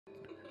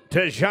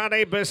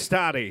Tyjani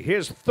Beztati,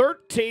 his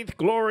 13th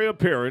Glory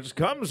appearance,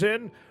 comes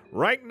in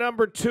ranked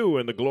number 2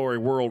 in the Glory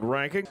World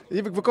Ranking.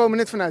 We komen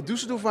net vanuit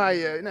Düsseldorf waar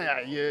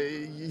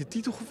je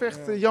titelgevecht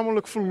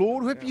jammerlijk verloren.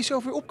 Hoe heb je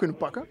jezelf weer op kunnen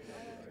pakken?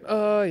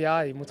 Ja,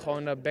 je moet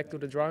gewoon back to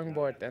the drawing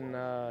board en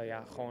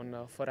gewoon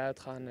vooruit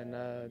gaan en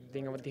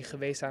dingen die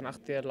geweest zijn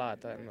achter je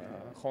laten. En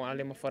gewoon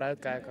alleen maar vooruit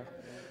kijken.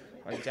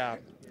 Want ja,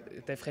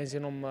 het heeft geen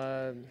zin om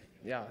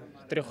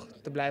terug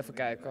te blijven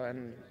kijken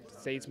en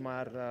steeds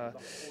maar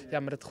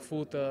met het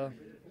gevoel te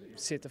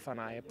zitten van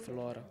je hebt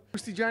verloren. Hoe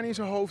is Tyjani in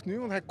zijn hoofd nu?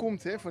 Want hij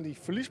komt van die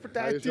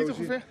verliespartij,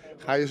 titelgevecht.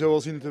 Ga je zo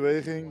wel zien in de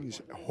beweging, die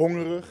is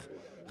hongerig,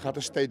 gaat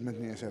een statement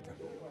neerzetten.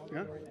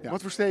 Ja? Ja.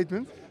 Wat voor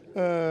statement?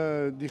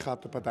 Die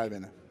gaat de partij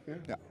winnen.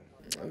 Ja?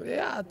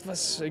 Ja, het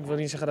was, ik wil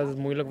niet zeggen dat het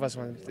moeilijk was,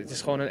 want het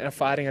is gewoon een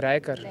ervaring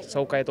rijker.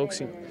 Zo kan je het ook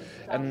zien.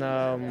 En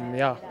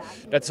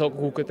dat is ook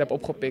hoe ik het heb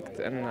opgepikt.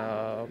 En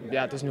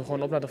het is nu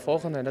gewoon op naar de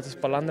volgende en dat is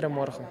Palandre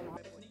morgen.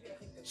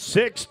 69.8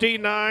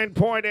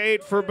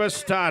 voor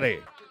Beztati.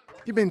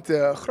 Je bent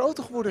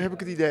groter geworden, heb ik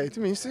het idee.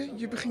 Tenminste,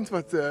 je begint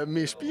wat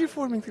meer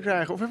spiervorming te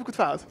krijgen. Of heb ik het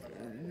fout?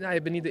 Nou,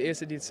 je bent niet de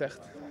eerste die het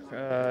zegt.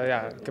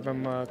 Ik heb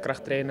hem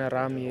krachttrainer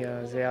Rami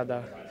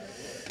Zeada.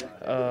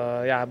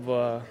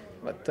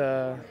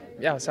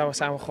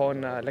 Zijn we gewoon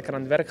lekker aan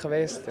het werk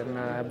geweest en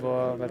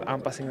hebben we wat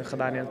aanpassingen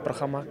gedaan in het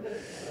programma.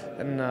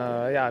 En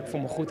ik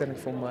voel me goed en ik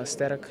voel me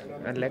sterk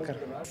en lekker.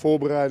 De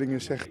voorbereiding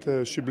is echt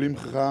subliem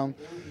gegaan.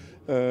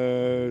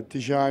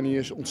 Tyjani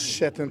is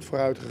ontzettend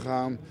vooruit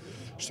gegaan.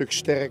 Een stuk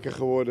sterker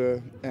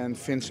geworden. En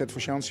Vincent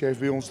Verschansi heeft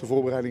bij ons de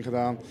voorbereiding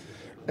gedaan.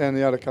 En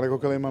ja, daar kan ik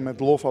ook alleen maar met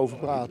lof over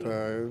praten.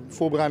 De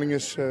voorbereiding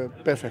is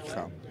perfect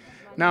gegaan.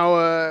 Nou,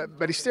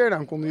 bij die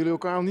stare-down konden jullie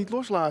elkaar nog niet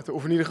loslaten.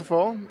 Of in ieder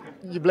geval,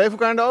 je bleef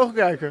elkaar in de ogen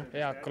kijken.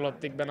 Ja,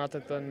 klopt. Ik ben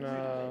altijd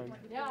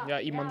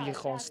iemand die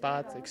gewoon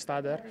staat. Ik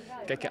sta er.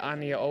 Ik kijk je aan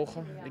in je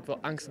ogen.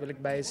 Angst wil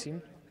ik bij je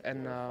zien.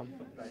 En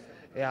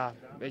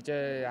weet je,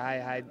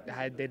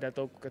 hij deed dat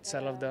ook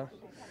hetzelfde.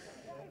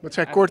 Wat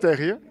zei kort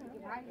tegen je?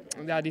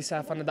 Ja, die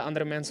zei van de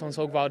andere mensen ons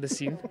ook wouden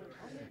zien.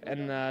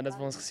 En dat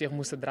we ons gezicht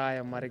moesten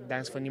draaien, maar ik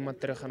deins voor niemand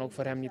terug en ook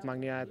voor hem niet. Maakt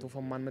niet uit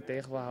hoeveel man me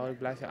tegen wil houden, ik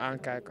blijf je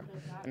aankijken.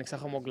 En ik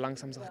zag hem ook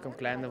langzaam,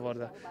 kleiner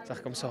worden, zag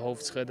ik hem zijn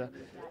hoofd schudden.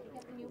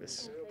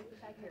 Dus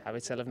hij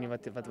weet zelf niet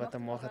wat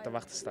er morgen te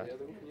wachten staat.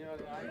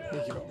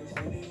 Dankjewel.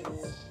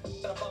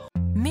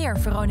 Meer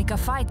Veronica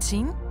Fight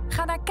zien?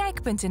 Ga naar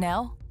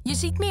kijk.nl. Je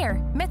ziet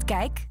meer met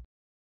Kijk.